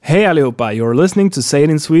Hey allihopa, you're listening to Say It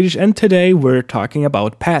in Swedish, and today we're talking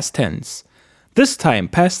about past tense. This time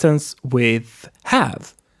past tense with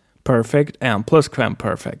have, perfect and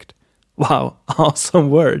plusquamperfect. Wow, awesome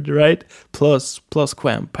word, right?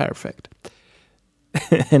 Plusquamperfect.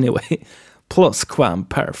 Anyway,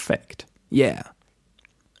 plusquamperfect. Yeah.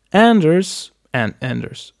 Anders. I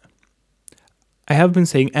have been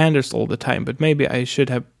saying Anders all the time, but maybe I should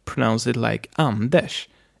have pronounced it like Anders.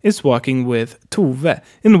 Is walking with Tove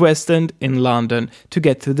in West End in London to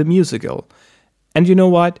get to the musical. And you know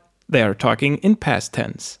what? They are talking in past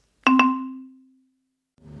tense.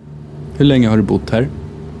 Hur länge har du bott här?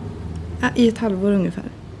 I ett halvår ungefär.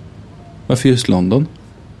 Varför just London?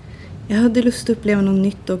 Jag hade lust att uppleva något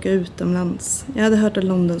nytt och åka utomlands. Jag hade hört att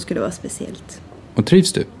London skulle vara speciellt. Och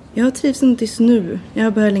trivs du? Jag trivs inte tills nu.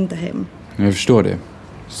 Jag börjar längta hem. Jag förstår det.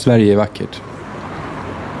 Sverige är vackert.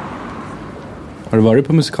 Har du varit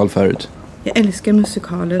på musikal förut? Jag älskar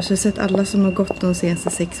musikaler så jag har sett alla som har gått de senaste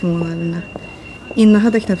 6 månaderna. Innan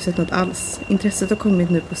hade jag knappt sett något alls. Intresset har kommit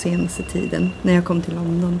nu på senaste tiden när jag kom till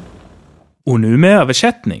London. Och nu med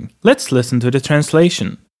översättning. Let's listen to the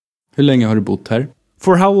translation. Hur länge har du bott här?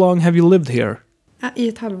 For how long have you lived here? I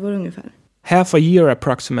ett halvår ungefär. Half a year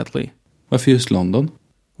approximately. Varför just London?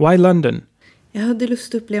 Why London? Jag hade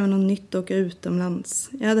lust att uppleva något nytt och åka utomlands.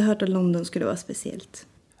 Jag hade hört att London skulle vara speciellt.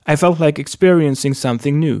 I felt like experiencing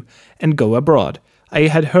something new and go abroad. I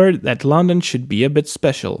had heard that London should be a bit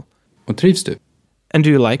special. Och trivs du? And do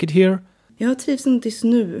you like it here? Jag trivs inte tills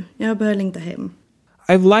nu. Jag börjar längta hem.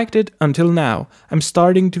 I've liked it until now. I'm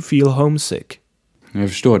starting to feel homesick. Jag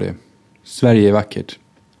förstår det. Sverige är vackert.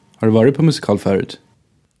 Har du varit på musikal förut?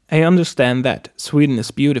 I understand that. Sweden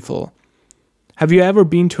is beautiful. Have you ever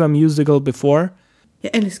been to a musical before?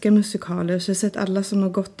 Jag älskar musikaler så jag har sett alla som har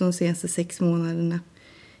gått de senaste 6 månaderna.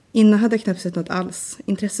 Innan hade jag knappt sett något alls.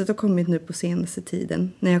 Intresset har kommit nu på senaste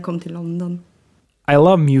tiden när jag kom till London. I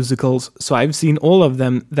love musicals, so I've seen all of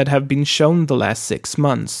them that have been shown the last 6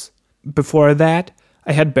 months. Before that,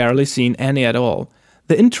 I had barely seen any at all.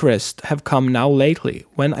 The interest have come now lately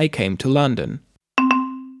when I came to London.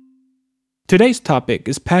 Today's topic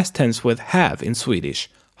is past tense with have in Swedish,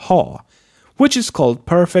 ha, which is called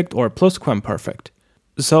perfect or plusquamperfect.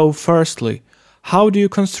 So firstly, how do you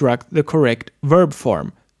construct the correct verb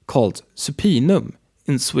form called supinum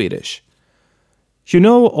in Swedish? You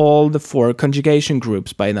know all the 4 conjugation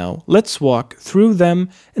groups by now. Let's walk through them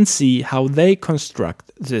and see how they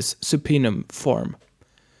construct this supinum form.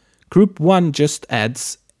 Group 1 just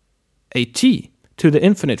adds a t to the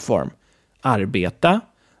infinite form. Arbeta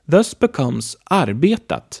thus becomes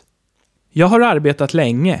arbetat. Jag har arbetat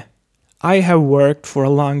länge. I have worked for a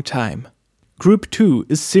long time. Group 2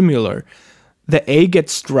 is similar. The a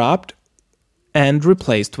gets dropped and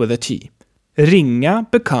replaced with a t. Ringa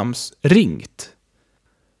becomes ringt.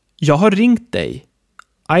 Jag har ringt dig.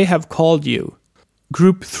 I have called you.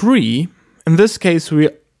 Group 3, in this case we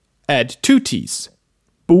add 2 t's.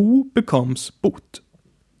 Bo becomes bott.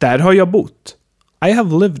 Där har jag bott. I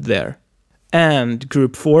have lived there. And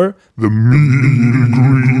group 4, the mean,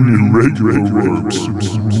 green, irregular words.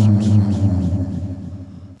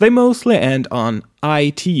 They mostly end on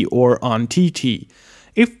it or on tt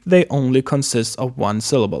if they only consist of 1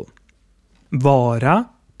 syllable. Vara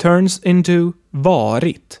turns into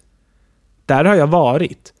varit. Där har jag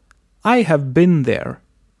varit. I have been there.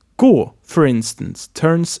 Gå, for instance,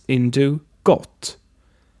 turns into gått.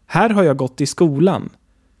 Här har jag gått i skolan.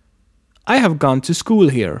 I have gone to school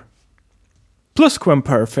here.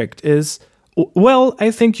 Plusquamperfect is, well,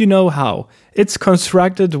 I think you know how. It's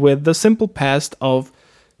constructed with the simple past of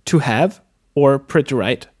to have or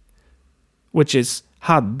preterite, which is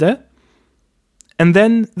hade, and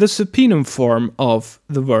then the supinum form of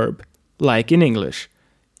the verb, like in English.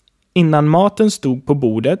 Innan maten stod på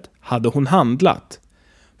bordet hade hon handlat.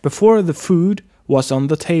 Before the food was on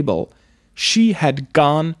the table, she had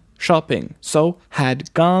gone shopping. So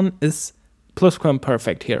had gone is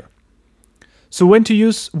plusquamperfect here. So when to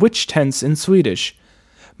use which tense in Swedish?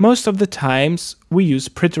 Most of the times we use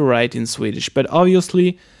preterite in Swedish, but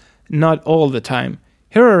obviously not all the time.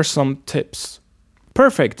 Here are some tips.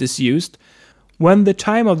 Perfect is used when the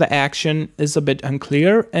time of the action is a bit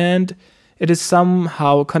unclear and it is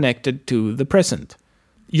somehow connected to the present.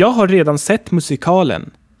 Jag har redan sett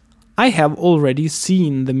musikalen. I have already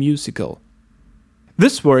seen the musical.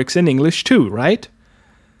 This works in English too, right?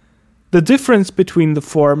 The difference between the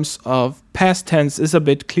forms of past tense is a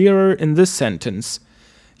bit clearer in this sentence.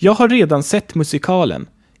 Jag har redan sett musikalen.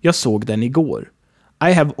 Jag såg den igår.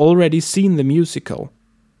 I have already seen the musical.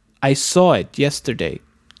 I saw it yesterday.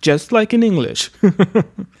 Just like in English.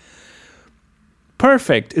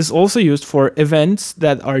 Perfect is also used for events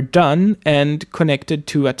that are done and connected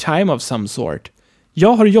to a time of some sort.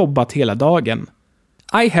 Jag har jobbat hela dagen.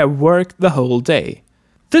 I have worked the whole day.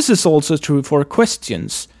 This is also true for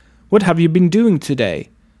questions. What have you been doing today?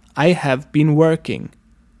 I have been working.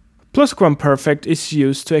 Pluscuamperfect is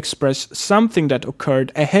used to express something that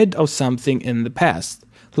occurred ahead of something in the past,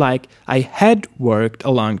 like I had worked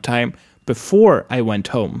a long time before I went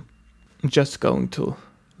home. I'm just going to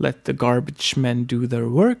let the garbage men do their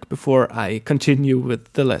work before I continue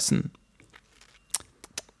with the lesson.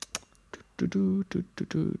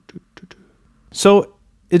 So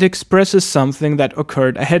it expresses something that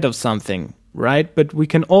occurred ahead of something, right? But we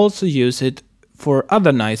can also use it for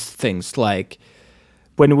other nice things, like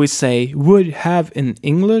when we say would have in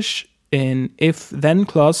English in if-then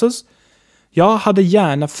clauses. Jag hade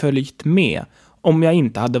gärna följt med om jag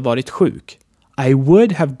inte hade varit sjuk. I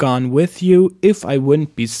would have gone with you if I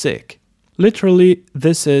wouldn't be sick. Literally,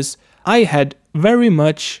 this is I had very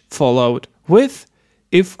much followed with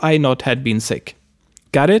if I not had been sick.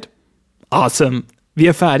 Got it? Awesome! Vi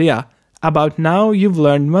är färdiga. About now you've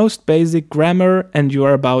learned most basic grammar and you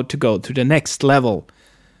are about to go to the next level.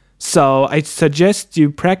 So I suggest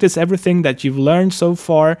you practice everything that you've learned so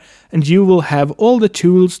far and you will have all the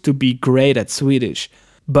tools to be great at Swedish.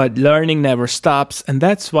 But learning never stops and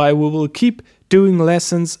that's why we will keep doing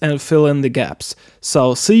lessons and fill in the gaps.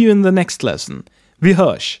 So see you in the next lesson. Vi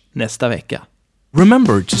hörs nästa vecka.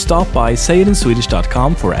 Remember to stop by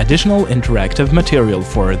sayitinswedish.com for additional interactive material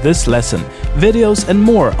for this lesson, videos and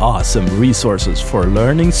more awesome resources for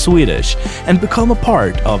learning Swedish, and become a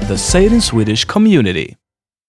part of the Say It in Swedish community.